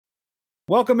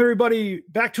Welcome, everybody,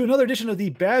 back to another edition of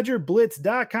the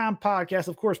BadgerBlitz.com podcast,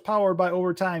 of course, powered by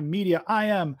Overtime Media. I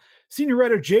am senior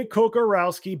writer Jake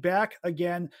Kokorowski, back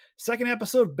again. Second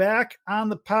episode back on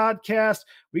the podcast.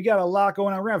 We got a lot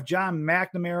going on. We're going to have John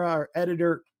McNamara, our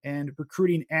editor and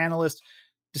recruiting analyst,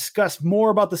 discuss more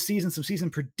about the season, some season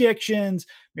predictions,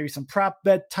 maybe some prop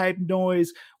bet type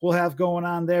noise we'll have going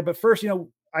on there. But first,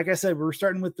 like I said, we're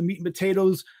starting with the meat and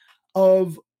potatoes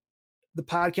of the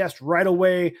podcast right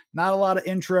away. Not a lot of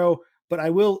intro, but I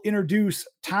will introduce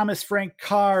Thomas Frank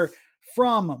Carr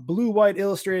from Blue White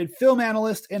Illustrated, film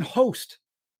analyst and host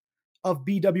of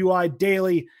BWI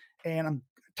Daily. And I'm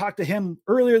talked to him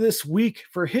earlier this week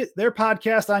for their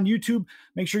podcast on YouTube.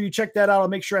 Make sure you check that out. I'll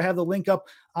make sure I have the link up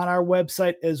on our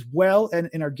website as well, and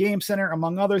in our game center,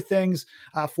 among other things,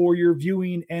 for your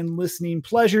viewing and listening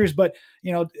pleasures. But,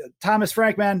 Thomas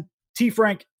Frank, man, T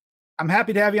Frank, I'm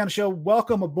happy to have you on the show.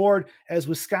 Welcome aboard as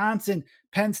Wisconsin,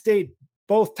 Penn State,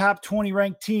 both top 20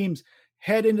 ranked teams,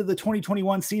 head into the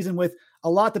 2021 season with a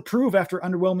lot to prove after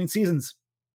underwhelming seasons.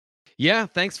 Yeah,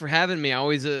 thanks for having me. I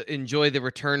always enjoy the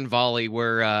return volley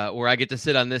where I get to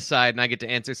sit on this side and I get to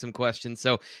answer some questions.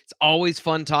 So it's always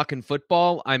fun talking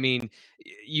football. I mean,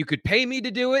 you could pay me to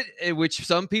do it, which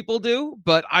some people do,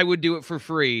 but I would do it for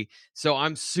free. So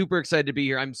I'm super excited to be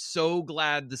here. I'm so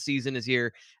glad the season is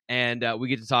here and we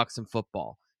get to talk some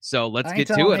football. So let's get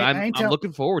to it. I'm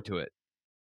looking forward to it.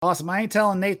 Awesome. I ain't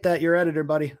telling Nate that you're editor,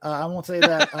 buddy. I won't say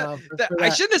that. I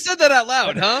shouldn't have said that out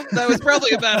loud, huh? That was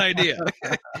probably a bad idea.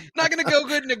 Not going to go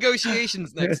good in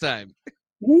negotiations next time.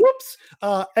 Whoops.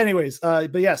 Anyways,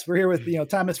 but yes, we're here with,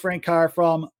 Thomas Frank Carr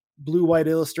from Blue White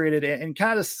Illustrated, and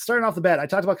kind of starting off the bat, I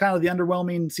talked about kind of the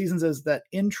underwhelming seasons as that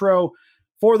intro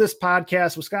for this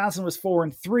podcast. Wisconsin was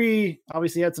 4-3,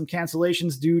 obviously had some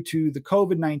cancellations due to the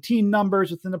COVID-19 numbers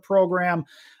within the program.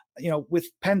 With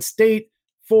Penn State,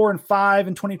 4-5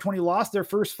 in 2020, lost their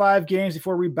first 5 games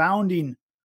before rebounding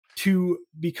to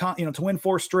become, to win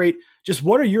 4 straight. Just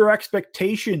what are your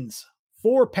expectations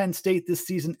for Penn State this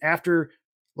season after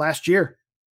last year?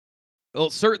 Well,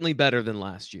 certainly better than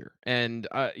last year. And,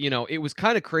 it was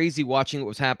kind of crazy watching what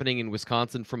was happening in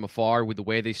Wisconsin from afar with the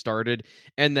way they started.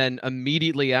 And then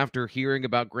immediately after hearing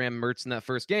about Graham Mertz in that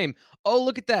first game, oh,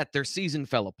 look at that, their season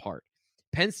fell apart.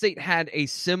 Penn State had a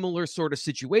similar sort of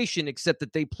situation, except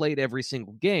that they played every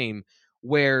single game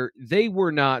where they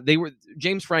were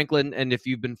James Franklin. And if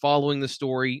you've been following the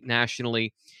story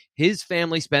nationally, his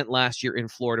family spent last year in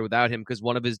Florida without him because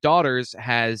one of his daughters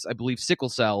has, I believe, sickle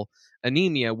cell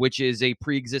anemia, which is a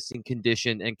pre-existing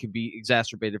condition and can be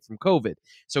exacerbated from COVID.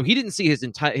 So he didn't see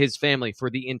his family for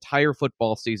the entire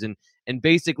football season. And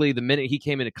basically the minute he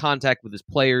came into contact with his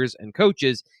players and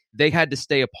coaches, they had to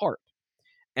stay apart.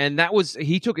 And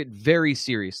he took it very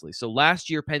seriously. So last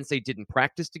year, Penn State didn't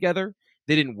practice together.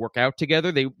 They didn't work out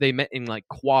together. They met in like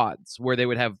quads where they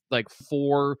would have like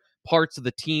 4 parts of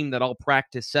the team that all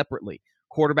practice separately.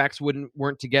 Quarterbacks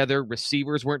weren't together.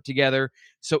 Receivers weren't together.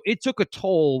 So it took a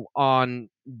toll on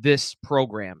this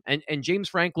program. And James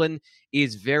Franklin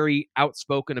is very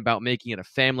outspoken about making it a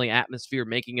family atmosphere,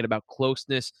 making it about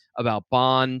closeness, about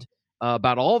bond,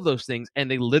 about all of those things.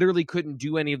 And they literally couldn't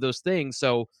do any of those things.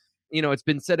 So it's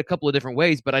been said a couple of different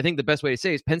ways, but I think the best way to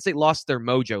say is Penn State lost their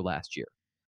mojo last year.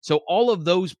 So all of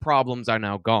those problems are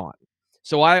now gone.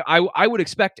 So I would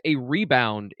expect a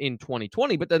rebound in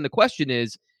 2020, but then the question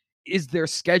is their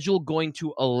schedule going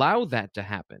to allow that to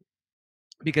happen?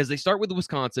 Because they start with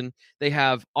Wisconsin, they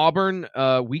have Auburn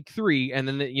week 3, and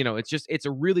then it's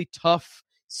a really tough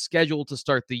schedule to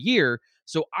start the year.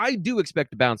 So I do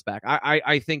expect to bounce back.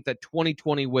 I think that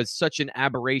 2020 was such an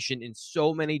aberration in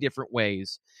so many different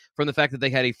ways, from the fact that they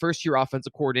had a first-year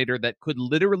offensive coordinator that could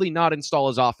literally not install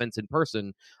his offense in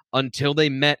person until they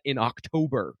met in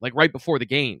October, like right before the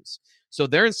games. So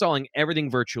they're installing everything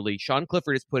virtually. Sean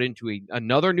Clifford is put into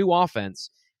another new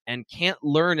offense and can't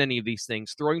learn any of these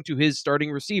things, throwing to his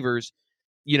starting receivers,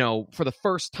 for the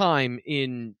first time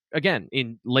in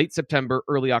late September,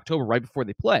 early October, right before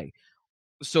they play.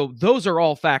 So those are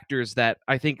all factors that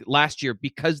I think last year,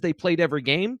 because they played every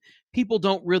game, people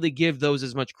don't really give those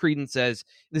as much credence as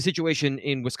the situation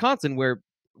in Wisconsin, where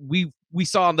we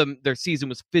saw their season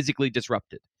was physically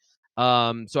disrupted.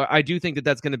 So I do think that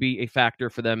that's going to be a factor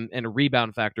for them and a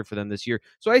rebound factor for them this year.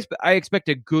 So I expect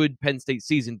a good Penn State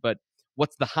season, but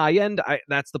what's the high end?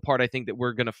 That's the part I think that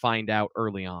we're going to find out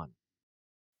early on.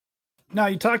 Now,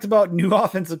 you talked about new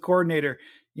offensive coordinator.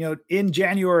 In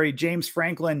January, James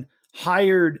Franklin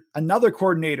hired another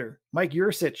coordinator, Mike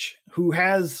Yursich, who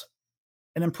has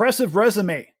an impressive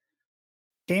resume.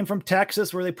 Came from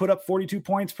Texas, where they put up 42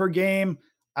 points per game.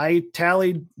 I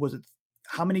tallied, was it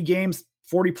how many games?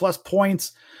 40 plus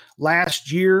points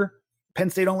last year Penn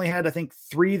State only had, I think,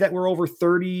 3 that were over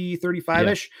 30,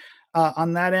 35-ish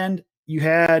on that end. You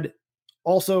had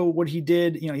also what he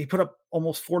did, he put up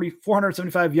almost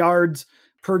 475 yards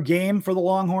per game for the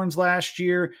Longhorns last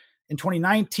year. In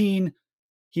 2019,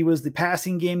 he was the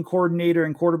passing game coordinator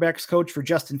and quarterbacks coach for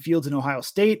Justin Fields in Ohio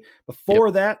State.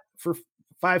 Before that, for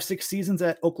 5-6 seasons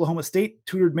at Oklahoma State,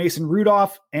 tutored Mason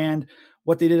Rudolph and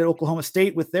what they did at Oklahoma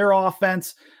State with their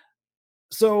offense.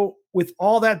 So with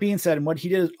all that being said, and what he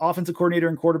did as offensive coordinator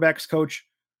and quarterbacks coach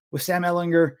with Sam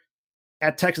Ehlinger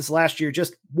at Texas last year,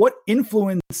 just what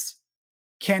influence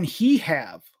can he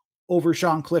have over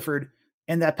Sean Clifford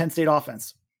and that Penn State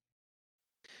offense?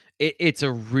 It's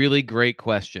a really great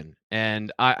question,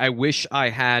 and I wish I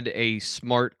had a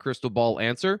smart crystal ball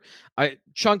answer.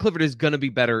 Sean Clifford is going to be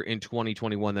better in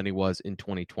 2021 than he was in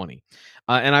 2020.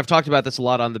 And I've talked about this a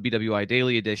lot on the BWI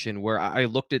Daily Edition, where I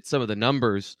looked at some of the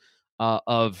numbers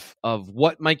of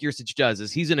what Mike Yurcich does.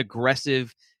 Is he's an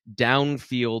aggressive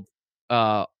downfield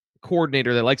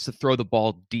coordinator that likes to throw the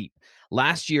ball deep.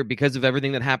 Last year, because of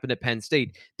everything that happened at Penn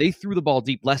State, they threw the ball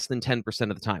deep less than 10%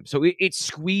 of the time. So it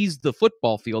squeezed the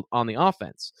football field on the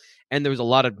offense. And there was a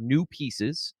lot of new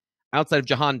pieces. Outside of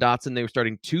Jahan Dotson, they were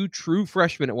starting 2 true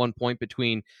freshmen at one point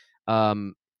between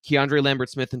Keandre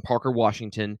Lambert-Smith and Parker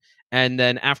Washington. And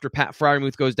then after Pat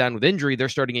Freiermuth goes down with injury, they're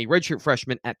starting a redshirt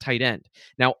freshman at tight end.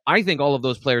 Now, I think all of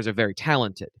those players are very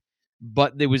talented,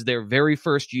 but it was their very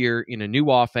first year in a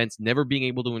new offense, never being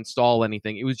able to install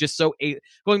anything. It was just so,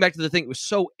 going back to the thing, it was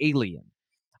so alien.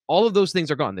 All of those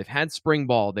things are gone. They've had spring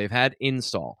ball. They've had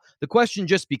install. The question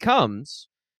just becomes,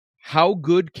 how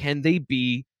good can they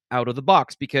be out of the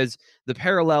box? Because the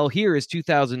parallel here is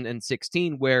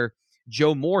 2016, where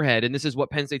Joe Moorhead, and this is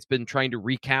what Penn State's been trying to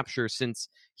recapture since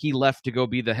he left to go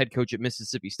be the head coach at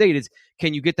Mississippi State, is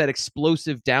can you get that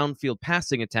explosive downfield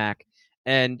passing attack?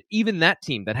 And even that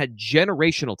team that had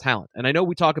generational talent, and I know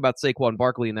we talk about Saquon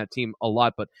Barkley in that team a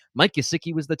lot, but Mike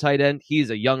Gesicki was the tight end. He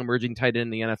is a young emerging tight end in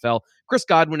the NFL. Chris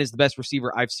Godwin is the best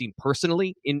receiver I've seen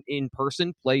personally in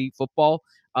person play football,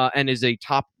 and is a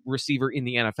top receiver in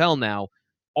the NFL now.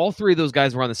 All 3 of those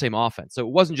guys were on the same offense. So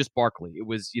it wasn't just Barkley. It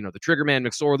was, the trigger man,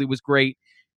 McSorley was great,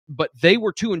 but they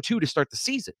were 2-2 to start the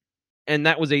season. And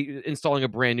that was installing a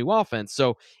brand new offense.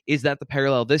 So is that the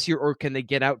parallel this year, or can they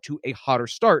get out to a hotter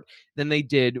start than they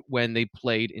did when they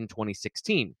played in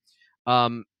 2016?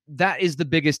 That is the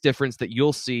biggest difference that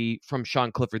you'll see from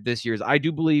Sean Clifford this year. I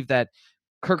do believe that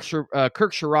Kirk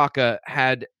Ciarrocca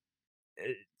had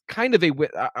kind of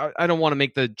I don't want to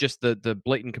make the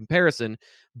blatant comparison,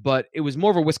 but it was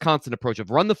more of a Wisconsin approach of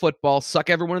run the football,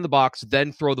 suck everyone in the box,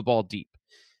 then throw the ball deep.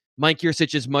 Mike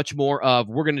Yurcich is much more of,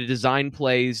 we're going to design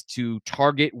plays to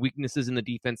target weaknesses in the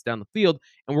defense down the field,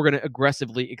 and we're going to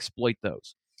aggressively exploit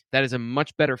those. That is a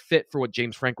much better fit for what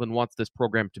James Franklin wants this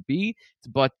program to be.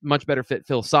 It's a much better fit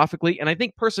philosophically, and I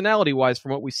think personality-wise,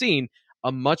 from what we've seen,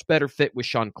 a much better fit with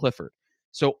Sean Clifford.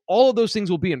 So all of those things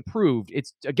will be improved.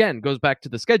 It's, again, goes back to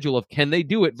the schedule of, can they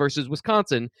do it versus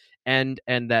Wisconsin and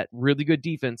that really good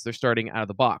defense they're starting out of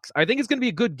the box. I think it's going to be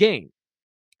a good game.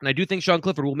 And I do think Sean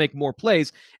Clifford will make more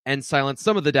plays and silence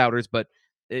some of the doubters, but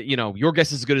your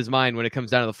guess is as good as mine when it comes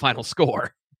down to the final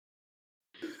score.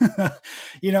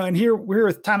 And here we're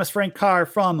with Thomas Frank Carr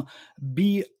from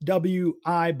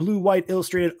BWI, Blue White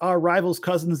Illustrated, our rivals,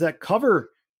 cousins that cover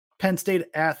Penn State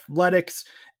athletics.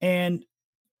 And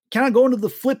kind of going to the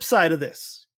flip side of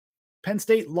this, Penn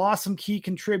State lost some key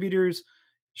contributors,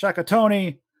 Shaka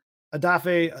Toney,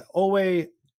 Adafe Owe,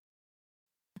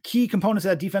 key components of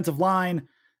that defensive line.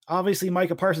 Obviously,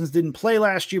 Micah Parsons didn't play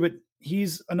last year, but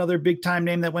he's another big-time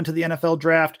name that went to the NFL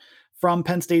draft from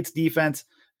Penn State's defense.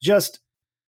 Just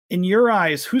in your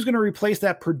eyes, who's going to replace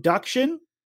that production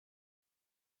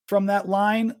from that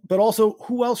line? But also,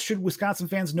 who else should Wisconsin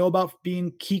fans know about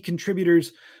being key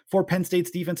contributors for Penn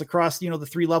State's defense across, the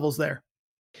 3 levels there?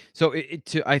 So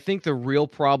I think the real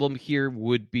problem here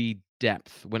would be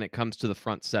depth when it comes to the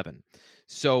front 7.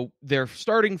 So they're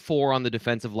starting 4 on the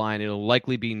defensive line. It'll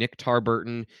likely be Nick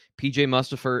Tarburton. PJ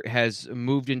Mustipher has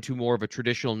moved into more of a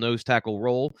traditional nose tackle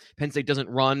role. Penn State doesn't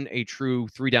run a true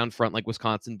 3-down front like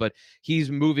Wisconsin, but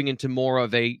he's moving into more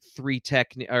of a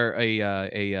 3-tech or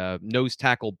a nose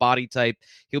tackle body type.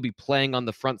 He'll be playing on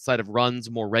the front side of runs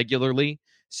more regularly.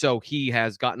 So he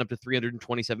has gotten up to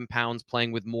 327 pounds,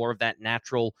 playing with more of that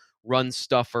natural run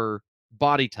stuffer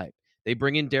body type. They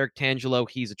bring in Derek Tangelo.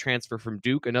 He's a transfer from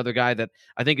Duke, another guy that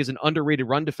I think is an underrated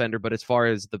run defender, but as far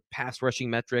as the pass rushing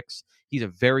metrics, he's a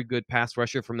very good pass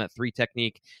rusher from that 3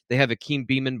 technique. They have Akeem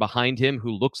Beeman behind him, who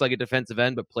looks like a defensive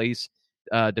end, but plays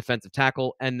defensive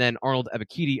tackle. And then Arnold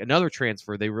Ebiketie, another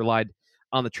transfer. They relied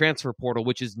on the transfer portal,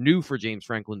 which is new for James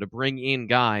Franklin, to bring in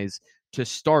guys to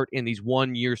start in these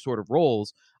 1 year sort of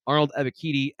roles. Arnold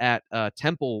Ebiketie at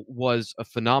Temple was a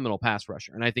phenomenal pass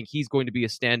rusher, and I think he's going to be a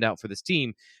standout for this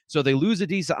team. So they lose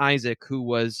Adisa Isaac, who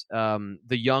was the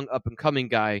young up-and-coming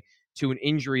guy, to an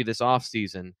injury this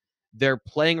offseason. They're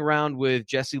playing around with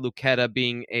Jesse Luketa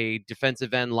being a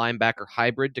defensive end linebacker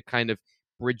hybrid to kind of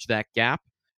bridge that gap.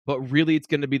 But really, it's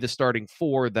going to be the starting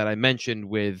four that I mentioned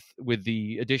with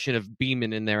the addition of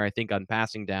Beeman in there, I think, on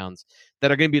passing downs,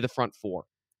 that are going to be the front four.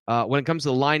 When it comes to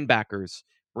the linebackers,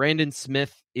 Brandon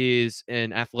Smith is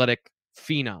an athletic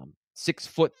phenom.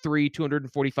 6'3",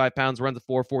 245 pounds, runs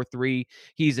a 4.43.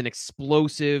 He's an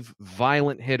explosive,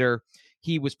 violent hitter.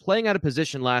 He was playing out of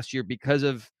position last year because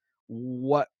of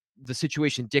what the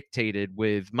situation dictated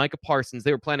with Micah Parsons.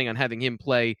 They were planning on having him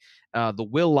play the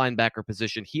will linebacker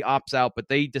position. He opts out, but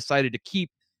they decided to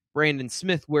keep Brandon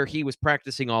Smith where he was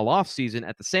practicing all offseason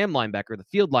at the Sam linebacker, the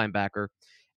field linebacker,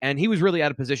 and he was really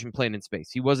out of position playing in space.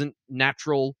 He wasn't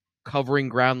natural covering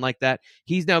ground like that.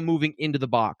 He's now moving into the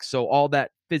box, so all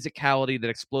that physicality, that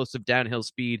explosive downhill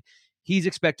speed, he's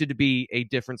expected to be a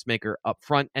difference maker up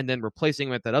front, and then replacing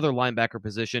him at that other linebacker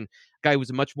position, guy who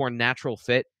was a much more natural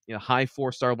fit, high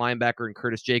 4-star linebacker in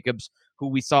Curtis Jacobs, who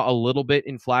we saw a little bit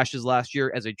in flashes last year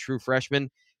as a true freshman.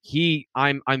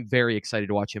 I'm very excited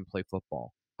to watch him play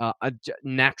football. A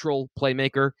natural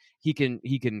playmaker. He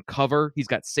can cover. He's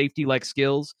got safety-like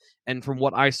skills, and from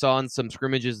what I saw in some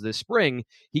scrimmages this spring,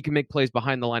 he can make plays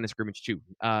behind the line of scrimmage too.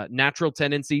 Natural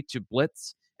tendency to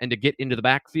blitz and to get into the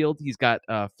backfield. He's got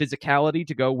physicality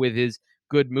to go with his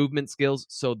good movement skills.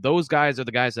 So those guys are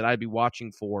the guys that I'd be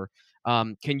watching for.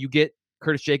 Can you get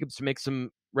Curtis Jacobs to make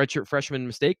some redshirt freshman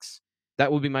mistakes?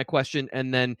 That would be my question.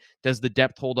 And then does the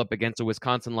depth hold up against a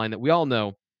Wisconsin line that we all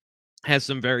know has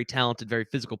some very talented, very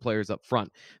physical players up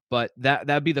front? But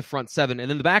that'd be the front seven. And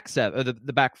then the back seven,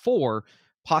 the back four,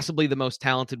 possibly the most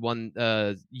talented one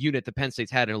unit that Penn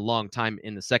State's had in a long time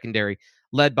in the secondary,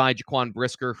 led by Jaquan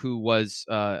Brisker, who was,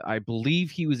 I believe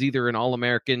he was either an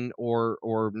All-American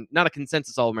or not a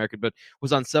consensus All-American, but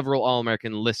was on several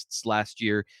All-American lists last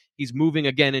year. He's moving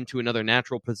again into another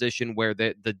natural position where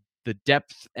the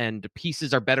depth and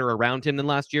pieces are better around him than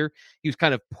last year. He was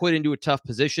kind of put into a tough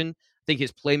position. I think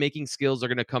his playmaking skills are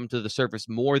going to come to the surface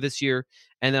more this year.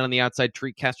 And then on the outside,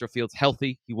 Tariq Castrofield's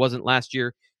healthy. He wasn't last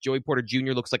year. Joey Porter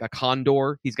Jr. looks like a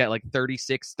condor. He's got like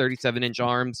 36, 37-inch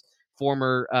arms,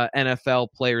 former NFL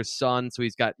player's son. So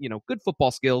he's got, good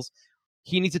football skills.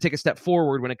 He needs to take a step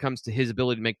forward when it comes to his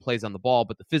ability to make plays on the ball,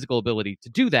 but the physical ability to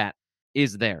do that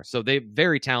is there. So they're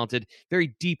very talented,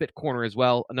 very deep at corner as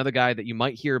well. Another guy that you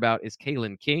might hear about is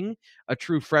Kalen King, a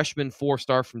true freshman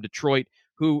 4-star from Detroit,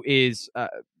 who is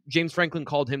James Franklin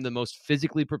called him the most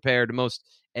physically prepared, most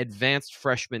advanced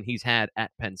freshman he's had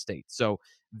at Penn State. So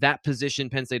that position,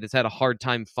 Penn State has had a hard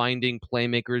time finding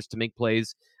playmakers to make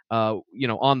plays,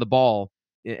 on the ball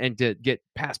and to get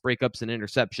pass breakups and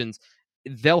interceptions.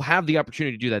 They'll have the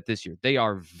opportunity to do that this year. They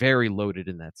are very loaded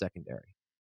in that secondary.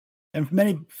 And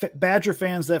many Badger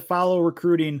fans that follow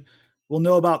recruiting will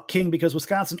know about King because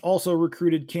Wisconsin also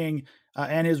recruited King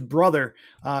and his brother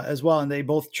as well, and they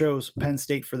both chose Penn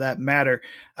State for that matter.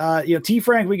 T.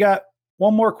 Frank, we got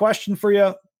one more question for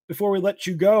you before we let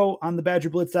you go on the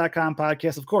BadgerBlitz.com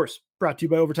podcast, of course, brought to you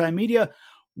by Overtime Media.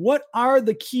 What are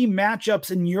the key matchups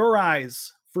in your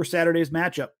eyes for Saturday's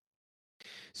matchup?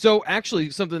 So actually,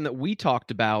 something that we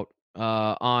talked about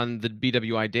on the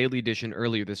BWI Daily Edition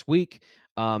earlier this week,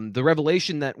 the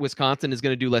revelation that Wisconsin is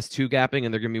going to do less two-gapping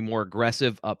and they're going to be more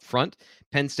aggressive up front.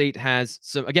 Penn State has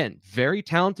some, again, very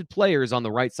talented players on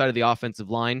the right side of the offensive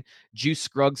line. Juice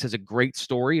Scruggs has a great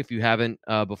story. If you haven't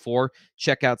before,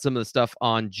 check out some of the stuff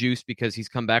on Juice because he's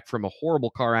come back from a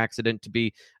horrible car accident to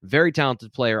be a very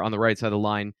talented player on the right side of the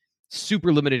line.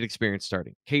 Super limited experience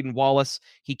starting. Caden Wallace,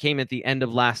 he came at the end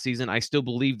of last season. I still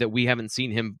believe that we haven't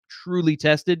seen him truly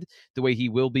tested the way he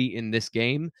will be in this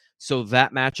game. So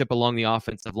that matchup along the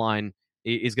offensive line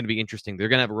is going to be interesting. They're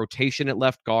going to have a rotation at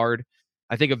left guard.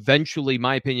 I think eventually,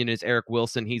 my opinion is Eric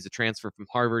Wilson. He's a transfer from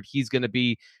Harvard. He's going to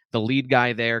be the lead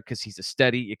guy there because he's a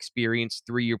steady, experienced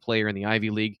 3-year player in the Ivy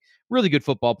League. Really good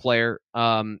football player.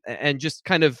 And just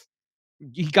kind of,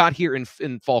 he got here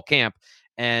in fall camp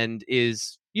and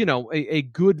is, a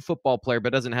good football player,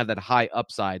 but doesn't have that high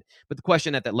upside. But the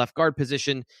question at that left guard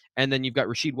position, and then you've got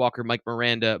Rasheed Walker, Mike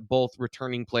Miranda, both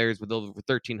returning players with over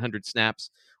 1,300 snaps.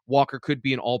 Walker could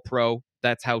be an all-pro.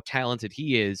 That's how talented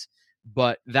he is.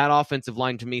 But that offensive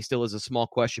line, to me, still is a small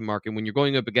question mark. And when you're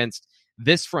going up against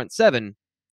this front seven,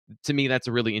 to me, that's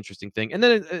a really interesting thing. And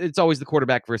then it's always the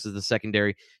quarterback versus the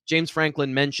secondary. James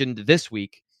Franklin mentioned this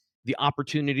week the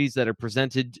opportunities that are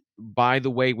presented by the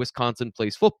way Wisconsin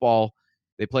plays football.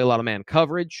 They play a lot of man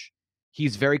coverage.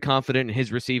 He's very confident in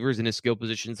his receivers and his skill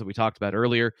positions that we talked about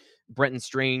earlier. Brenton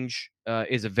Strange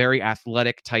is a very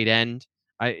athletic tight end.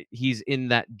 He's in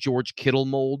that George Kittle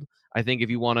mold. I think if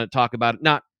you want to talk about it,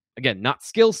 not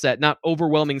skill set, not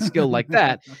overwhelming skill like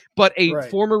that, but a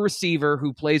Right. former receiver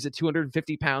who plays at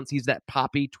 250 pounds. He's that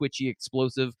poppy, twitchy,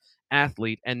 explosive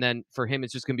athlete. And then for him,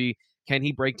 it's just going to be, can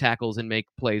he break tackles and make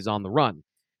plays on the run?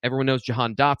 Everyone knows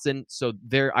Jahan Dotson. So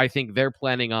I think they're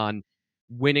planning on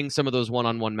winning some of those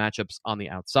one-on-one matchups on the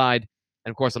outside.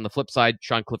 And of course, on the flip side,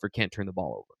 Sean Clifford can't turn the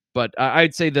ball over. But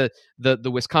I'd say the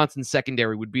Wisconsin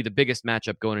secondary would be the biggest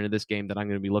matchup going into this game that I'm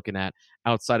going to be looking at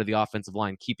outside of the offensive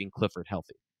line, keeping Clifford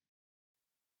healthy.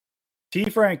 T.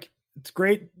 Frank, it's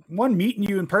great meeting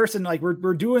you in person. Like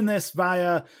we're doing this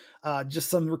via just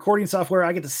some recording software.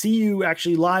 I get to see you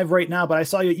actually live right now, but I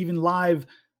saw you even live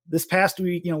this past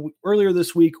week, earlier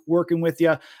this week, working with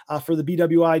you for the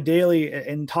BWI Daily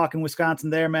and talking Wisconsin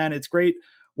there, man. It's great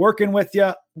working with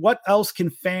you. What else can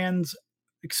fans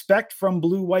expect from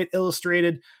Blue White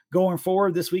Illustrated going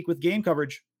forward this week with game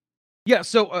coverage? Yeah,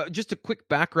 so just a quick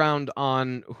background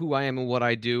on who I am and what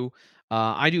I do.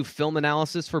 I do film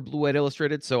analysis for Blue White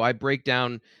Illustrated, so I break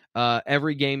down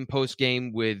every game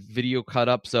post-game with video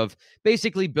cut-ups of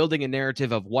basically building a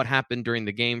narrative of what happened during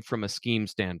the game from a scheme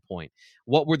standpoint.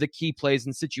 What were the key plays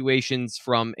and situations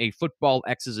from a football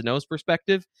X's and O's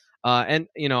perspective? And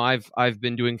I've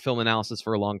been doing film analysis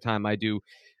for a long time. I do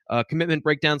commitment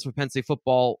breakdowns for Penn State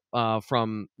football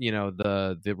from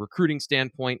the recruiting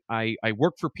standpoint. I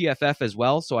work for PFF as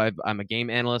well, so I'm a game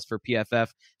analyst for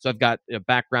PFF. So I've got a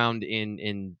background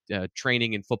in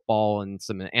training in football and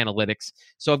some analytics.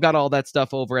 So I've got all that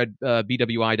stuff over at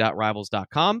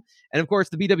bwi.rivals.com. And of course,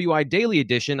 the BWI Daily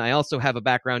Edition, I also have a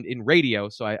background in radio.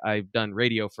 So I've done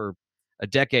radio for a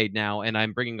decade now, and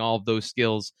I'm bringing all of those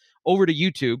skills over to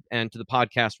YouTube and to the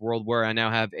podcast world, where I now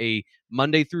have a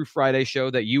Monday through Friday show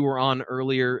that you were on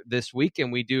earlier this week.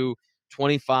 And we do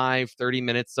 25, 30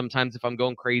 minutes. Sometimes if I'm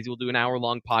going crazy, we'll do an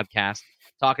hour-long podcast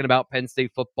talking about Penn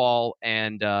State football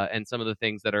and some of the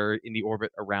things that are in the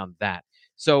orbit around that.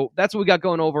 So that's what we got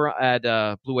going over at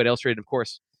Blue White Illustrated. Of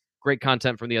course, great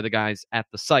content from the other guys at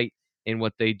the site in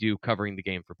what they do covering the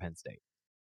game for Penn State.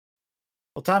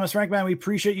 Well, Thomas Frankman, we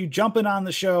appreciate you jumping on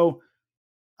the show,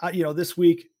 this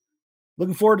week.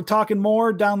 Looking forward to talking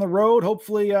more down the road.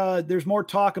 Hopefully there's more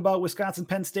talk about Wisconsin,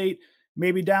 Penn State,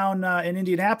 maybe down in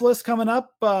Indianapolis coming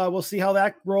up. We'll see how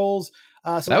that rolls.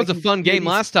 So that was a fun game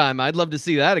last time. I'd love to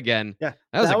see that again. Yeah,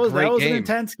 that was an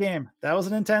intense game. That was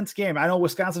an intense game. I know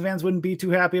Wisconsin fans wouldn't be too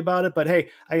happy about it, but hey,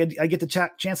 I get the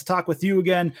chance to talk with you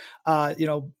again.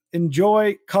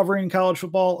 Enjoy covering college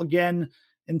football again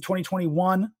in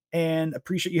 2021, and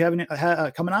appreciate you having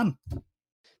coming on.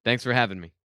 Thanks for having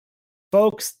me,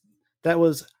 folks. That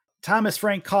was Thomas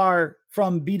Frank Carr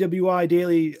from BWI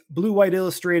Daily, Blue White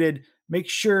Illustrated. Make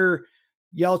sure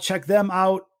y'all check them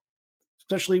out,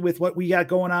 especially with what we got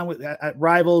going on at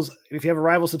Rivals. If you have a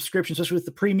Rival subscription, especially with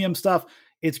the premium stuff,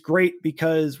 it's great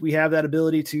because we have that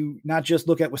ability to not just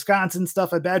look at Wisconsin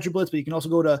stuff at Badger Blitz, but you can also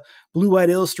go to Blue White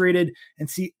Illustrated and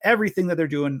see everything that they're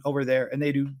doing over there. And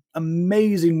they do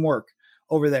amazing work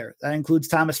over there. That includes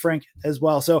Thomas Frank as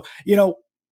well. So,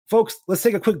 folks, let's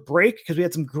take a quick break because we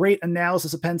had some great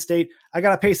analysis of Penn State. I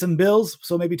got to pay some bills,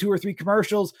 so maybe 2 or 3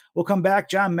 commercials. We'll come back.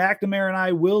 John McNamara and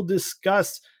I will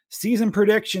discuss season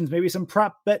predictions, maybe some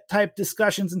prop bet type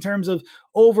discussions in terms of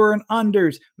over and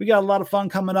unders. We got a lot of fun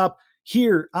coming up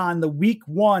here on the week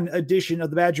 1 edition of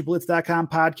the BadgerBlitz.com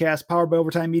podcast powered by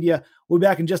Overtime Media. We'll be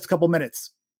back in just a couple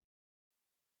minutes.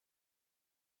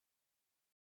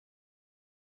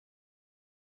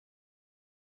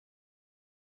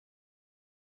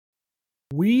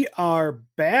 We are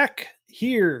back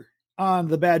here on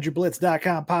the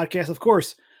BadgerBlitz.com podcast, of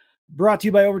course, brought to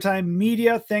you by Overtime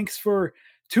Media. Thanks for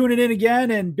tuning in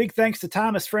again, and big thanks to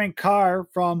Thomas Frank Carr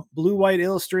from Blue White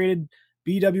Illustrated,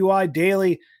 BWI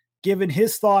Daily, giving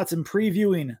his thoughts and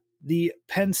previewing the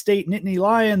Penn State Nittany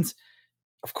Lions.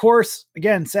 Of course,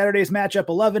 again, Saturday's matchup,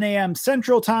 11 a.m.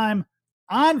 Central Time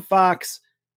on Fox,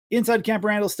 inside Camp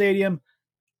Randall Stadium.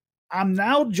 I'm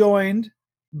now joined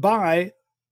by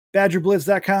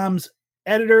BadgerBlitz.com's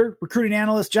editor, recruiting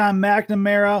analyst, John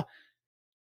McNamara,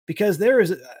 because there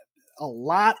is a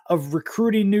lot of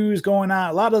recruiting news going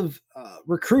on, a lot of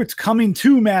recruits coming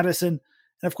to Madison.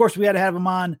 And of course, we had to have him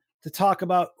on to talk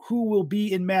about who will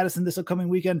be in Madison this upcoming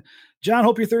weekend. John,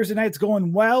 hope your Thursday night's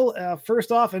going well,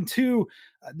 first off. And 2,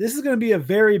 this is going to be a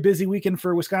very busy weekend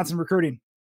for Wisconsin recruiting.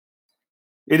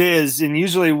 It is. And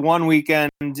usually one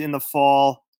weekend in the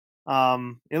fall, at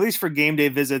least for game day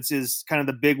visits, is kind of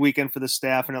the big weekend for the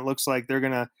staff, and it looks like they're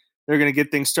gonna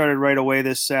get things started right away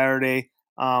this Saturday.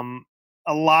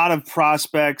 a lot of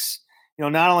prospects,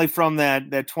 not only from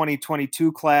that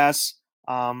 2022 class,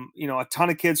 a ton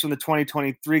of kids from the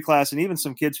 2023 class, and even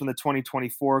some kids from the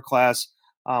 2024 class.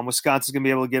 Wisconsin's going to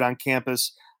be able to get on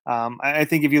campus. I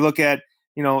think if you look at,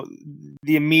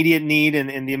 the immediate need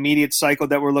and the immediate cycle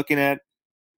that we're looking at,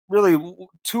 really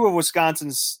two of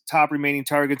Wisconsin's top remaining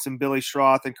targets in Billy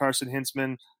Schroth and Carson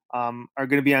Hintzman are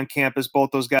going to be on campus.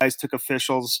 Both those guys took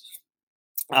officials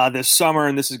this summer,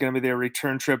 and this is going to be their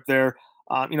return trip there.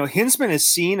 Hintzman has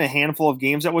seen a handful of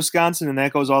games at Wisconsin, and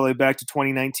that goes all the way back to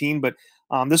 2019. But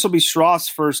this will be Schroth's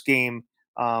first game,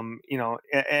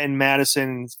 in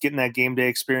Madison, getting that game day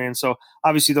experience. So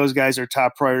obviously those guys are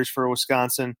top priorities for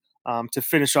Wisconsin to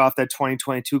finish off that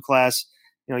 2022 class.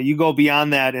 You go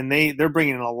beyond that, and they're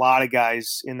bringing in a lot of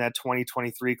guys in that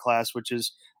 2023 class, which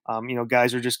is,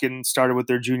 guys are just getting started with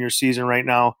their junior season right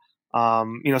now.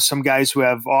 Some guys who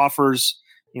have offers.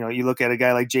 You look at a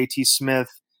guy like J.T. Smith,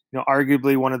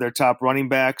 arguably one of their top running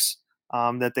backs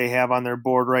that they have on their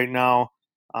board right now.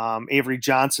 Avery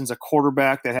Johnson's a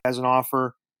quarterback that has an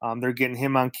offer. They're getting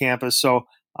him on campus. So,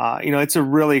 it's a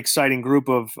really exciting group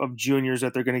of juniors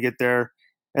that they're going to get there.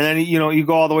 And then, you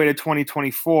go all the way to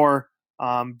 2024.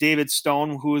 David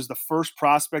Stone, who is the first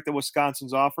prospect that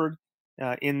Wisconsin's offered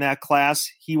in that class,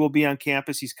 he will be on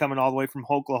campus. He's coming all the way from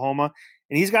Oklahoma,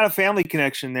 and he's got a family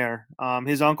connection there.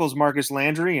 His uncle's Marcus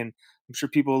Landry, and I'm sure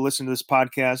people who listen to this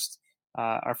podcast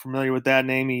are familiar with that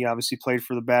name. He obviously played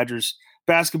for the Badgers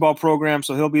basketball program,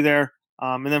 so he'll be there.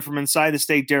 And then from inside the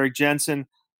state, Derek Jensen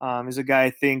is a guy I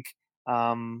think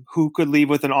who could leave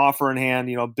with an offer in hand.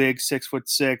 Big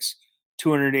 6'6",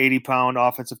 280-pound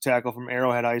offensive tackle from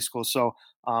Arrowhead High School. So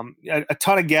a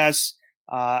ton of guests.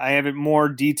 I have it more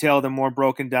detailed and more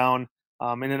broken down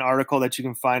in an article that you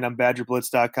can find on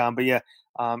BadgerBlitz.com. But yeah,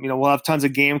 we'll have tons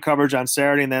of game coverage on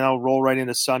Saturday, and then I'll roll right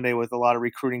into Sunday with a lot of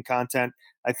recruiting content.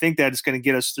 I think that's going to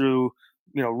get us through,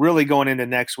 really going into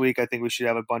next week. I think we should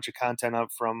have a bunch of content up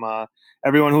from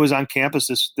everyone who is on campus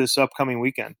this upcoming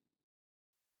weekend.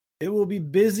 It will be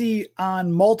busy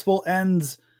on multiple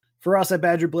ends for us at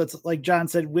Badger Blitz, like John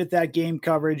said, with that game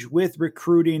coverage, with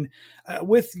recruiting,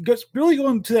 with really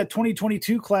going to that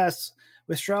 2022 class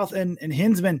with Strauss and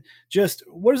Hintzman. Just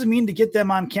what does it mean to get them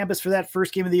on campus for that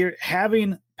first game of the year?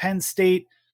 Having Penn State,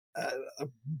 a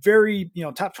very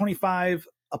top 25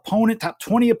 opponent, top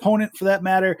 20 opponent for that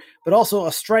matter, but also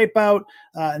a stripe out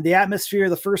and the atmosphere,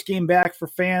 the first game back for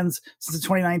fans since the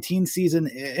 2019 season,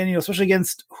 and especially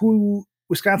against who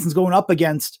Wisconsin's going up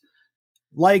against,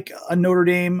 like a Notre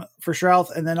Dame for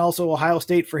Strauss, and then also Ohio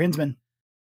State for Hintzman.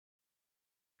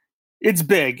 It's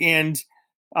big. And,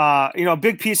 a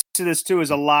big piece to this too is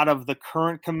a lot of the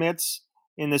current commits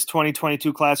in this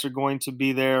 2022 class are going to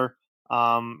be there.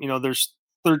 There's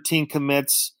 13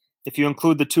 commits if you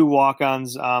include the 2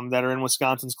 walk-ons that are in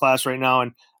Wisconsin's class right now.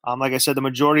 And like I said, the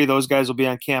majority of those guys will be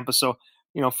on campus. So,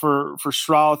 for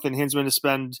Strauss and Hintzman to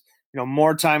spend,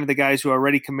 more time with the guys who are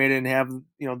already committed and have,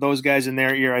 those guys in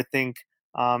their ear, I think,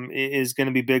 is going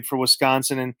to be big for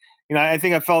Wisconsin. And, I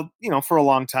think I felt, for a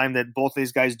long time that both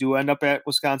these guys do end up at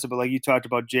Wisconsin. But like you talked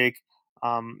about, Jake,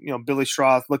 Billy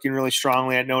Schroth looking really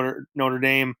strongly at Notre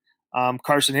Dame.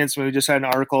 Carson Hintzman, we just had an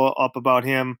article up about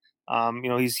him.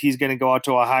 He's going to go out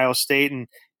to Ohio State, and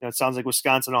it sounds like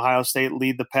Wisconsin, Ohio State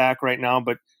lead the pack right now.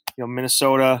 But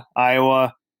Minnesota,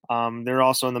 Iowa, they're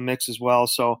also in the mix as well.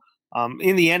 So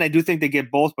in the end, I do think they get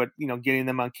both. But getting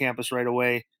them on campus right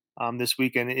away this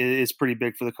weekend is pretty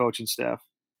big for the coaching staff.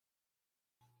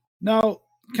 Now,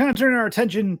 kind of turning our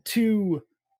attention to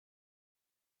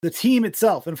the team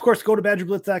itself. And of course, go to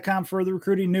BadgerBlitz.com for the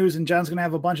recruiting news. And John's going to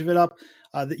have a bunch of it up.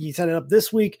 He set it up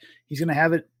this week. He's going to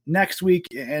have it next week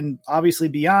and obviously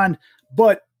beyond.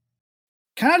 But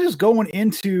kind of just going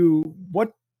into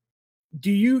what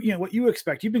you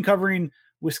expect? You've been covering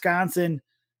Wisconsin,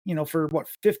 for what,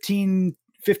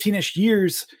 15-ish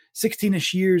years,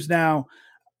 16-ish years now.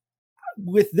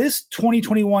 With this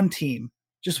 2021 team,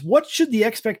 just what should the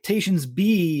expectations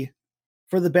be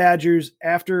for the Badgers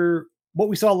after what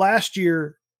we saw last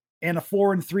year and a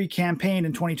 4-3 campaign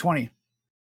in 2020?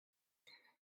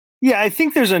 Yeah, I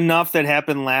think there's enough that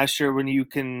happened last year when you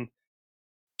can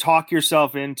talk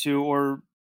yourself into, or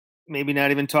maybe not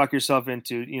even talk yourself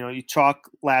into, you chalk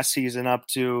last season up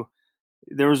to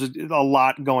there was a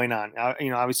lot going on.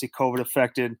 Obviously COVID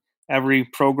affected every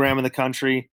program in the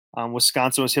country.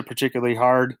 Wisconsin was hit particularly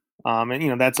hard.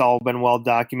 And that's all been well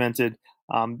documented.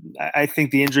 I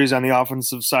think the injuries on the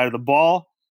offensive side of the ball,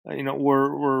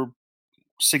 were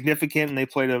significant, and they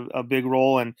played a big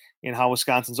role in how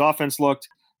Wisconsin's offense looked.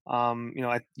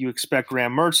 You expect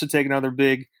Graham Mertz to take another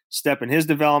big step in his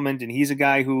development, and he's a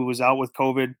guy who was out with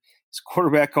COVID His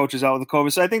quarterback coach is out with the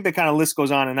COVID. So I think the kind of list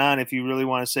goes on and on if you really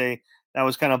want to say that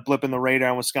was kind of blip in the radar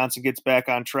and Wisconsin gets back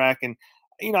on track. And,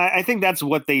 I think that's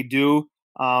what they do.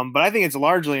 But I think it's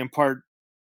largely in part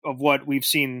of what we've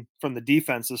seen from the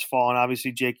defense this fall. And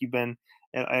obviously, Jake, you've been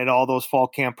at all those fall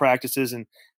camp practices, and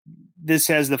this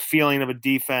has the feeling of a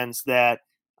defense that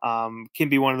can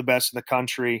be one of the best in the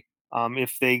country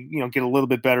if they, get a little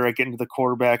bit better at getting to the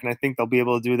quarterback. And I think they'll be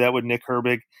able to do that with Nick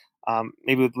Herbig,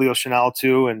 maybe with Leo Chenal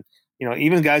too. And,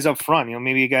 even guys up front,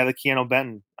 maybe a guy like Keanu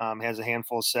Benton has a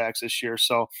handful of sacks this year.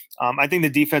 So I think the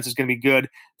defense is going to be good. I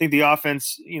think the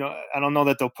offense, I don't know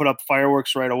that they'll put up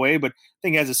fireworks right away, but I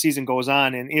think as the season goes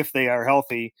on and if they are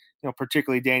healthy,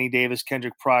 particularly Danny Davis,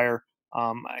 Kendrick Pryor,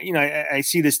 I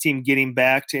see this team getting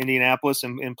back to Indianapolis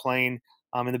and playing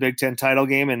in the Big Ten title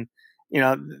game. And,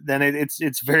 then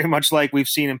it's very much like we've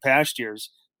seen in past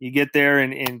years. You get there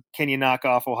and can you knock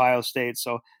off Ohio State?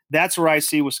 So that's where I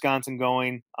see Wisconsin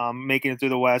going, making it through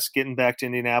the West, getting back to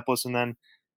Indianapolis. And then,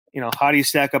 how do you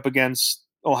stack up against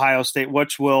Ohio State,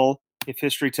 which will, if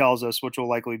history tells us, which will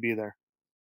likely be there.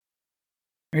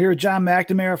 We're here with John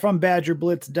McNamara from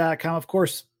BadgerBlitz.com. Of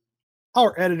course,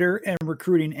 our editor and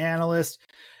recruiting analyst.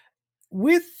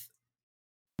 With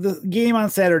the game on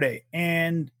Saturday,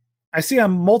 and I see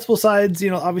on multiple sides,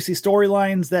 obviously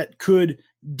storylines that could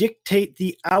dictate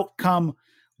the outcome.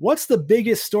 What's the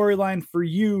biggest storyline for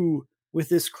you with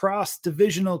this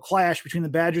cross-divisional clash between the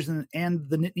Badgers and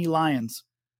the Nittany Lions?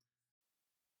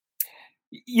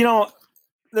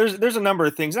 There's a number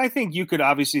of things. I think you could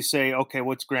obviously say, okay,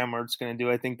 what's Graham Mertz going to do?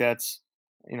 I think that's,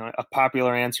 a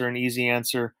popular answer, an easy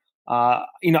answer.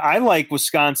 I like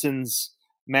Wisconsin's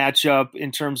matchup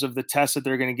in terms of the test that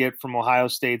they're going to get from Ohio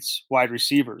State's wide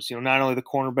receivers. Not only the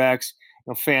cornerbacks,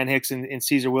 Fan Hicks and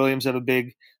Caesar Williams have a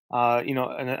big,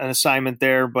 an assignment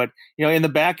there, but, in the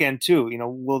back end too,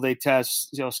 will they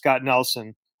test, Scott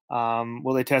Nelson?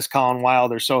 Will they test Colin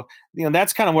Wilder? So,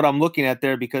 that's kind of what I'm looking at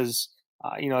there because,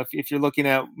 if you're looking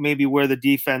at maybe where the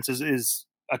defense is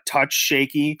a touch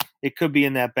shaky, it could be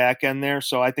in that back end there.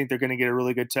 So I think they're going to get a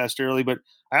really good test early, but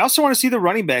I also want to see the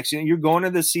running backs. You're going to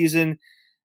the season,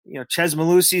 Ches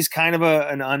Malusi's kind of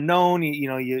an unknown.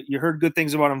 You heard good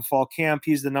things about him in fall camp.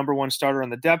 He's the number one starter on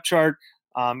the depth chart.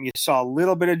 You saw a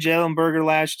little bit of Jalen Berger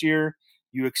last year.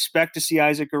 You expect to see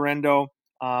Isaac Arendo.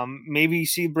 Maybe you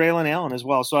see Braylon Allen as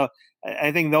well. So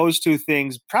I think those two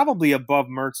things, probably above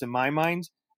Mertz in my mind,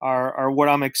 are what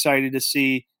I'm excited to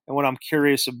see and what I'm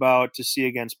curious about to see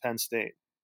against Penn State.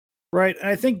 Right. And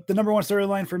I think the number one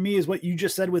storyline for me is what you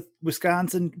just said with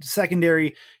Wisconsin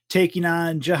secondary taking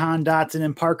on Jahan Dotson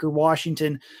and Parker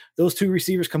Washington. Those two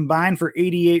receivers combined for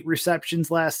 88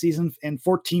 receptions last season and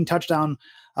 14 touchdown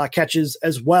catches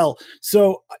as well.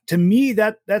 So to me,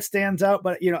 that stands out.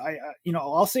 But,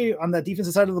 I'll say on the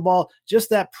defensive side of the ball,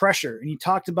 just that pressure. And you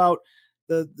talked about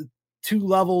the two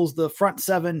levels, the front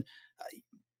seven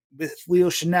with Leo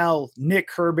Chenal, Nick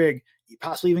Herbig,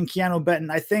 possibly even Keanu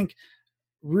Benton. I think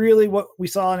really what we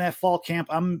saw in that fall camp,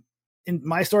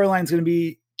 my storyline is going to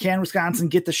be, can Wisconsin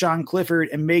get to Sean Clifford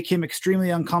and make him extremely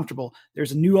uncomfortable?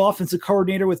 There's a new offensive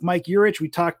coordinator with Mike Urich. We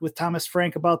talked with Thomas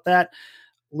Frank about that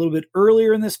a little bit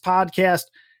earlier in this podcast.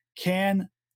 Can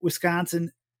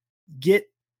Wisconsin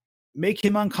make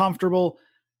him uncomfortable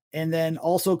and then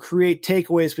also create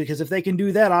takeaways? Because if they can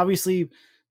do that, obviously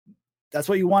that's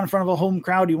what you want in front of a home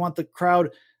crowd. You want the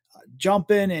crowd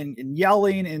jumping and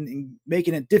yelling and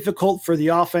making it difficult for the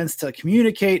offense to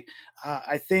communicate.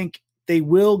 I think they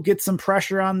will get some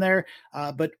pressure on there.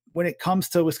 But when it comes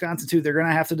to Wisconsin too, they're going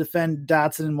to have to defend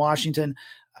Dotson and Washington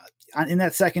in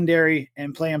that secondary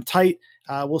and play them tight.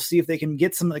 We'll see if they can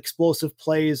get some explosive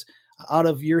plays out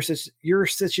of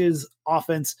Ursich's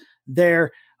offense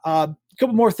there. A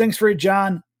couple more things for you,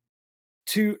 John,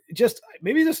 to just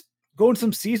go into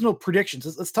some seasonal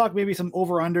predictions. Let's talk maybe some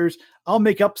over-unders. I'll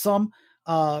make up some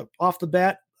off the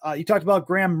bat. You talked about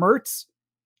Graham Mertz.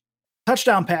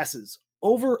 Touchdown passes.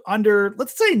 Over, under,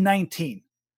 let's say 19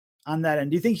 on that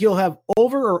end. Do you think he'll have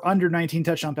over or under 19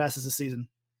 touchdown passes this season?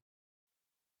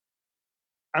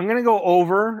 I'm going to go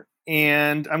over,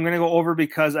 and I'm going to go over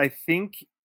because I think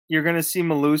you're going to see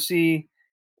Malusi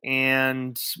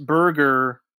and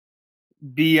Berger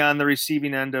be on the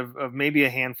receiving end of maybe a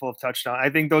handful of touchdowns. I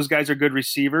think those guys are good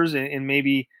receivers, and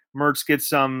maybe Mertz gets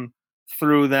some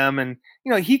through them. And,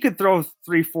 he could throw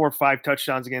 3, 4, 5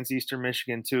 touchdowns against Eastern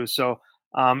Michigan too. So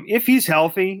if he's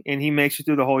healthy and he makes it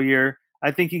through the whole year,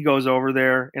 I think he goes over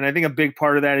there. And I think a big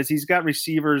part of that is he's got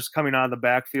receivers coming out of the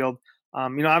backfield.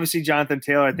 Obviously Jonathan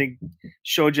Taylor, I think,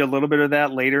 showed you a little bit of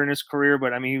that later in his career,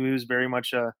 but he was very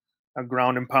much a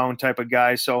ground and pound type of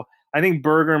guy. So I think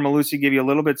Berger and Malusi give you a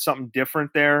little bit something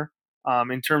different there.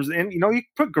 in terms of, and you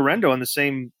put Garendo in the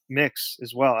same mix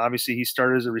as well. Obviously, he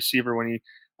started as a receiver when he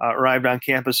arrived on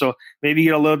campus, so maybe you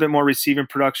get a little bit more receiving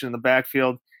production in the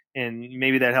backfield, and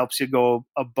maybe that helps you go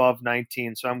above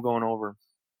 19. So I'm going over.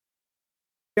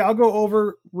 Yeah, I'll go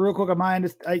over real quick on mine.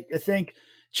 I think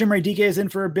Chimere Dike is in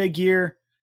for a big year.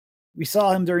 We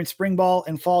saw him during spring ball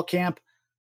and fall camp.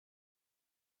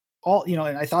 And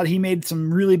I thought he made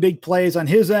some really big plays on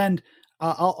his end.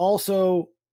 I'll also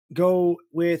go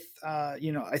with,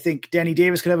 I think Danny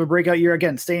Davis could have a breakout year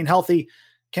again, staying healthy.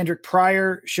 Kendrick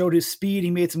Pryor showed his speed.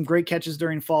 He made some great catches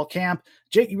during fall camp.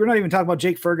 We're not even talking about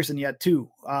Jake Ferguson yet, too.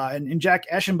 And Jack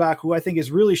Eschenbach, who I think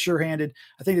is really sure-handed.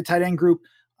 I think the tight end group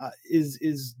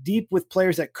is deep with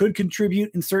players that could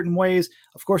contribute in certain ways.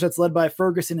 Of course, that's led by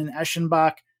Ferguson and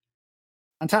Eschenbach.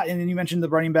 On top, and then you mentioned the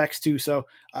running backs too. So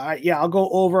I'll go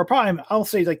over. I'll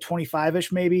say like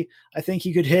 25-ish maybe. I think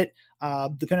he could hit,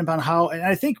 depending upon how. And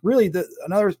I think really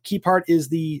another key part is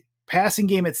the passing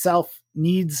game itself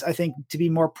needs, I think, to be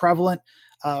more prevalent.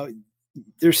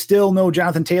 There's still no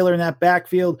Jonathan Taylor in that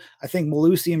backfield. I think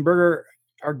Malusi and Berger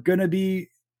are going to be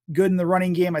good in the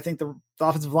running game. I think the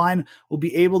offensive line will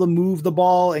be able to move the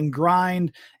ball and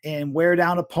grind and wear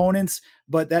down opponents,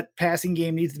 but that passing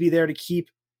game needs to be there to keep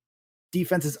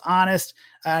defenses honest.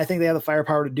 I think they have the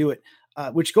firepower to do it,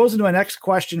 which goes into my next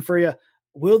question for you.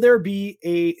 Will there be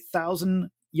a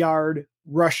 1,000-yard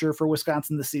rusher for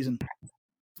Wisconsin this season?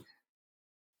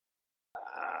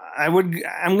 I'm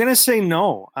going to say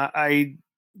no. I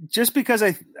just because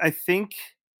I think,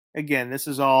 again, this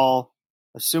is all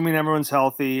assuming everyone's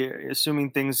healthy,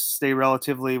 assuming things stay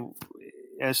relatively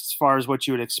as far as what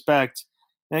you would expect.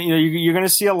 And, you're going to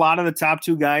see a lot of the top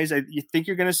two guys. You think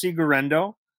you're going to see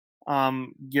Garendo.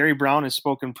 Gary Brown has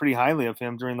spoken pretty highly of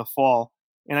him during the fall.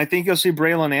 And I think you'll see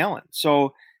Braylon Allen.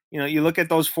 So, you look at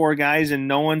those four guys and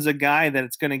no one's a guy that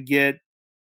it's going to get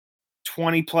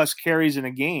 20 plus carries in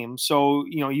a game. So,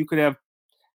 you could have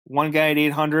one guy at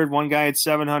 800, one guy at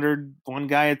 700, one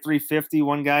guy at 350,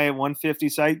 one guy at 150.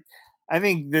 So I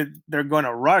think that they're going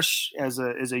to rush as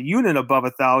a unit above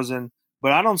 1,000,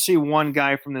 but I don't see one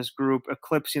guy from this group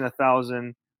eclipsing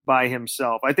 1,000 by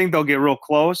himself. I think they'll get real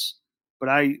close, but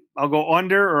I'll go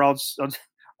under, or I'll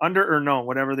under or no,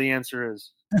 whatever the answer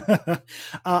is.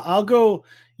 I'll go,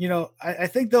 I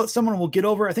think someone will get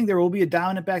over. I think there will be a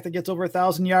down and back that gets over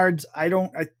 1,000 yards.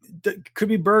 Could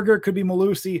be Berger, could be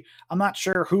Malusi. I'm not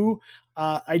sure who.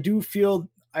 I do feel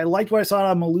I liked what I saw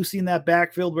out of Malusi in that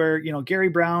backfield where, Gary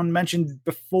Brown mentioned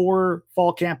before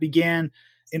fall camp began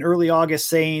in early August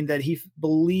saying that he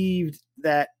believed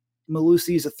that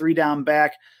Malusi is a 3-down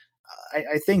back.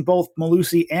 I think both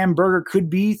Malusi and Berger could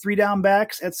be 3-down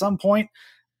backs at some point.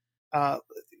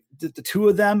 The two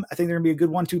of them, I think they're going to be a good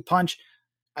 1-2 punch.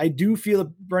 I do feel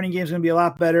the running game is going to be a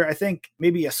lot better. I think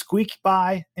maybe a squeak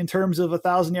by in terms of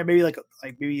 1,000 yards, maybe like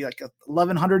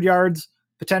 1,100 yards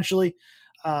potentially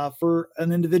for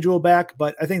an individual back.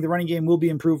 But I think the running game will be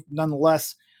improved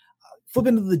nonetheless.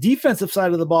 Flipping to the defensive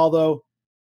side of the ball, though,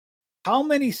 how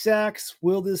many sacks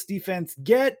will this defense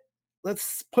get?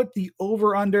 Let's put the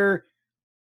over-under.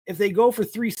 If they go for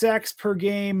 3 sacks per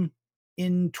game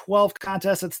in 12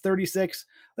 contests, that's 36.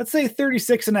 Let's say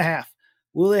 36.5.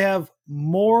 Will they have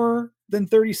more than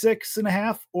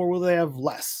 36.5, or will they have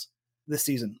less this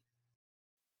season?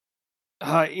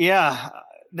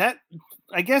 That,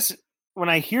 I guess when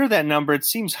I hear that number, it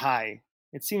seems high.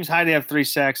 It seems high to have 3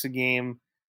 sacks a game.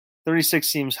 36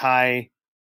 seems high.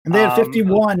 And they had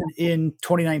 51 in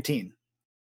 2019.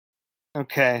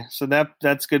 Okay, so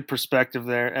that's good perspective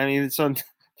there. I mean, so that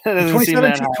doesn't seem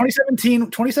that high.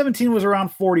 2017 was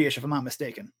around 40-ish, if I'm not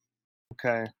mistaken.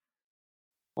 Okay.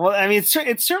 Well, I mean,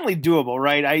 it's certainly doable,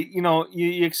 right?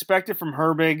 You expect it from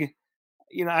Herbig.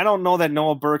 I don't know that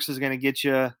Noah Burks is going to get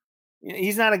you.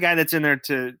 He's not a guy that's in there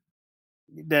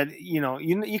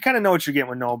you kind of know what you're getting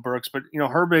with Noah Burks, but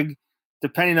Herbig,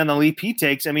 depending on the leap he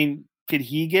takes, I mean, could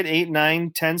he get 8,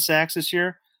 9, 10 sacks this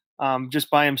year, just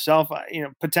by himself?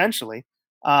 Potentially.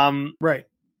 Right.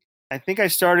 I think I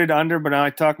started under, but now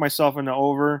I talked myself into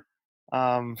over.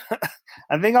 I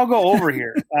think I'll go over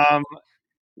here.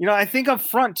 I think up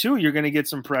front too, you're going to get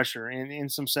some pressure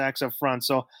and some sacks up front.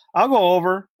 So I'll go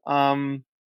over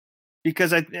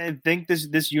because I think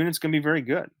this unit's going to be very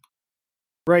good.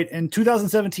 Right. In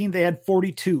 2017, they had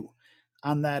 42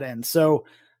 on that end. So,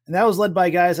 and that was led by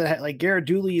guys that had, like Garrett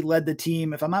Dooley led the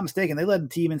team. If I'm not mistaken, they led the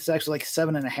team in sacks like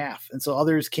 7.5. And so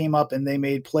others came up and they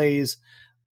made plays.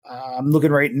 I'm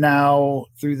looking right now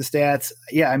through the stats.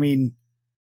 Yeah. I mean,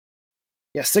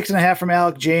 6.5 from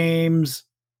Alec James,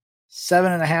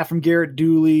 7.5 from Garrett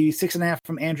Dooley, 6.5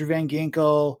 from Andrew Van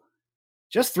Ginkel,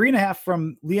 just 3.5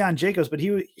 from Leon Jacobs, but he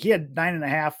had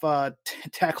 9.5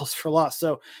 tackles for loss.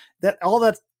 So that all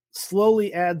that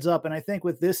slowly adds up. And I think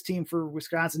with this team for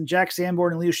Wisconsin, Jack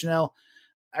Sanborn and Leo Chanel,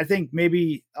 I think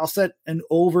maybe I'll set an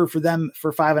over for them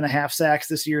for 5.5 sacks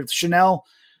this year. Chanel,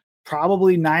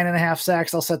 probably 9.5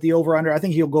 sacks. I'll set the over under. I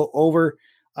think he'll go over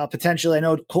potentially. I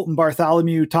know Colton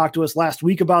Bartholomew talked to us last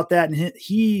week about that, and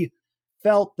he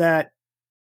felt that,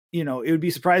 it would be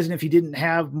surprising if he didn't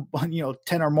have,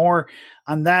 10 or more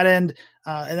on that end.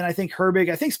 And then I think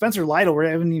Herbig, I think Spencer Lytle, we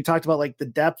haven't even talked about like the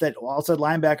depth at outside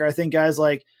linebacker. I think guys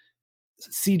like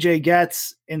CJ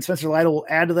Getz and Spencer Lytle will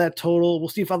add to that total. We'll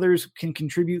see if others can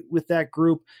contribute with that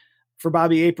group for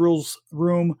Bobby April's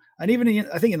room. And even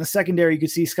I think in the secondary, you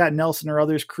could see Scott Nelson or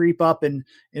others creep up and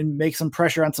make some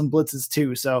pressure on some blitzes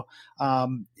too. So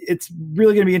it's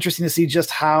really going to be interesting to see just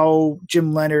how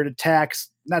Jim Leonhard attacks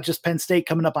not just Penn State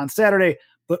coming up on Saturday,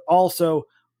 but also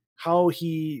how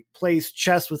he plays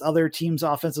chess with other teams'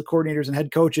 offensive coordinators and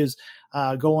head coaches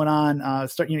going on,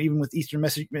 starting even with Eastern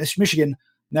Michigan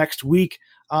next week.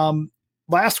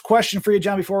 Last question for you,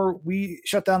 John, before we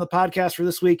shut down the podcast for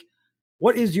this week.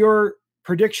 What is your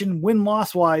prediction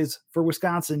win-loss wise for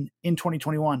Wisconsin in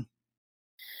 2021?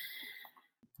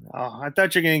 Oh, I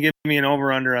thought you were going to give me an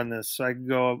over-under on this, so I could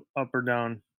go up or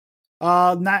down.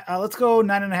 Let's go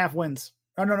 9.5 wins.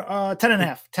 Oh, no,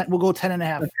 10.5. We'll go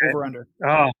 10.5 okay. Over-under.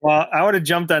 Oh, well, I would have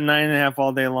jumped on 9.5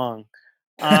 all day long.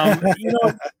 I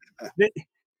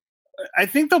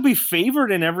think they'll be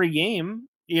favored in every game.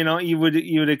 You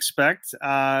would expect.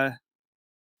 And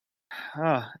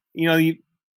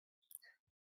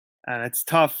it's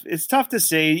tough. It's tough to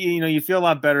say. You feel a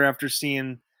lot better after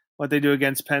seeing what they do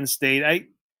against Penn State.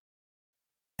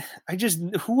 I just,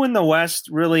 who in the West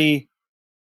really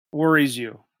worries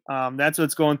you? That's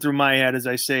what's going through my head as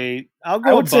I say. I'll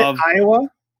go above. Say Iowa.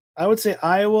 I would say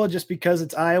Iowa just because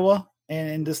it's Iowa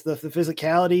and just the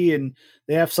physicality, and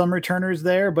they have some returners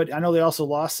there, but I know they also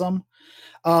lost some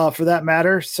for that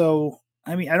matter. So,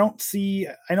 I mean, I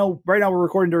know right now we're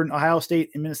recording during Ohio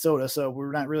State and Minnesota, so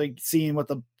we're not really seeing what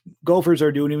the Gophers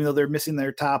are doing, even though they're missing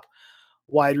their top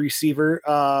wide receiver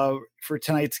for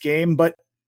tonight's game. But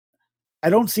I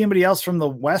don't see anybody else from the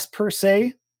West per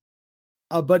se.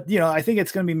 But, I think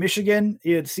it's going to be Michigan.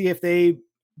 You'd see if they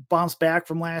bounce back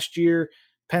from last year.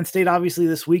 Penn State, obviously,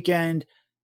 this weekend.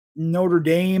 Notre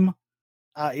Dame.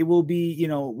 It will be,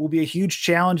 a huge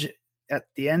challenge at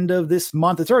the end of this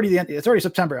month. It's already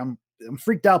September. I'm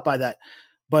freaked out by that.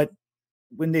 But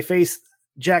when they face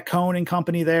Jack Cohn and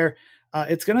company there,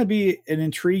 it's going to be an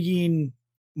intriguing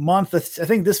month. I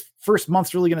think this first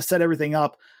month's really going to set everything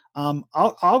up.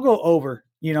 I'll go over.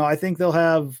 I think they'll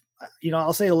have,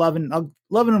 I'll say 11-1.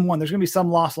 There's going to be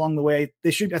some loss along the way.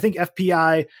 I think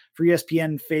FPI for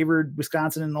ESPN favored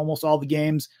Wisconsin in almost all the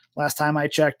games last time I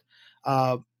checked.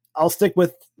 I'll stick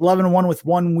with 11-1 with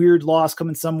one weird loss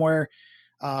coming somewhere.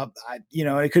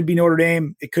 It could be Notre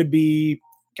Dame. It could be,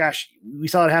 we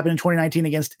saw it happen in 2019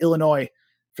 against Illinois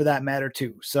for that matter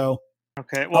too. So,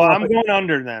 okay. Well, I'm going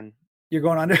under then. You're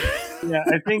going under? Yeah.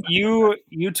 I think you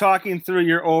talking through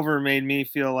your over made me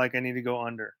feel like I need to go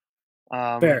under.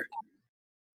 Fair.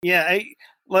 Yeah. I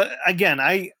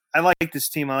like this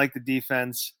team. I like the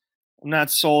defense. I'm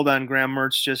not sold on Graham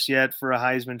Mertz just yet for a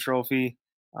Heisman Trophy.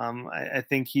 I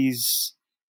think he's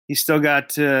still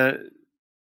got some,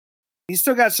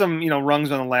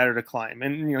 rungs on the ladder to climb,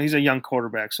 and he's a young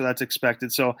quarterback, so that's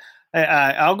expected. So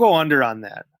I'll go under on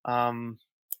that.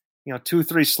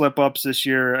 2-3 slip ups this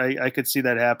year, I could see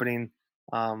that happening.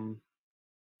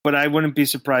 But I wouldn't be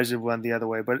surprised if it went the other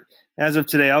way. But as of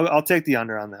today, I'll take the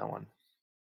under on that one.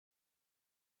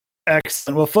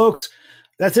 Excellent. Well, folks,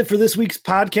 that's it for this week's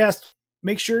podcast.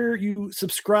 Make sure you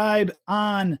subscribe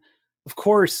on, of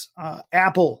course,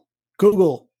 Apple,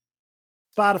 Google,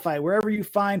 Spotify, wherever you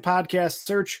find podcasts.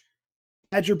 Search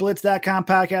BadgerBlitz.com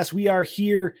podcast. We are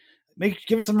here.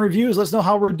 Give us some reviews. Let us know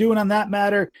how we're doing on that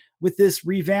matter with this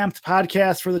revamped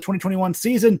podcast for the 2021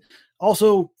 season.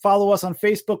 Also, follow us on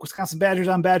Facebook, Wisconsin Badgers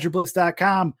on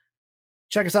BadgerBlitz.com.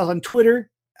 Check us out on Twitter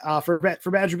for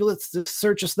Badger Blitz. Just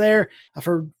search us there.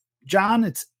 For John,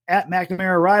 it's at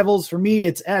McNamara Rivals. For me,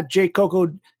 it's at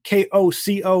JCoco,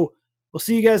 KOCO. We'll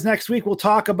see you guys next week. We'll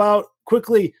talk about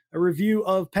quickly a review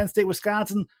of Penn State,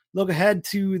 Wisconsin. Look ahead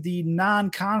to the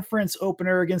non-conference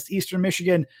opener against Eastern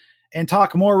Michigan and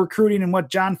talk more recruiting and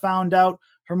what John found out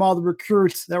from all the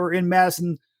recruits that were in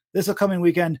Madison this upcoming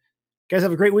weekend. Guys,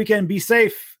 have a great weekend. Be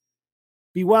safe.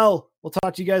 Be well. We'll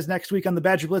talk to you guys next week on the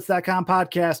BadgerBlitz.com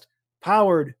podcast,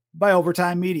 powered by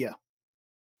Overtime Media.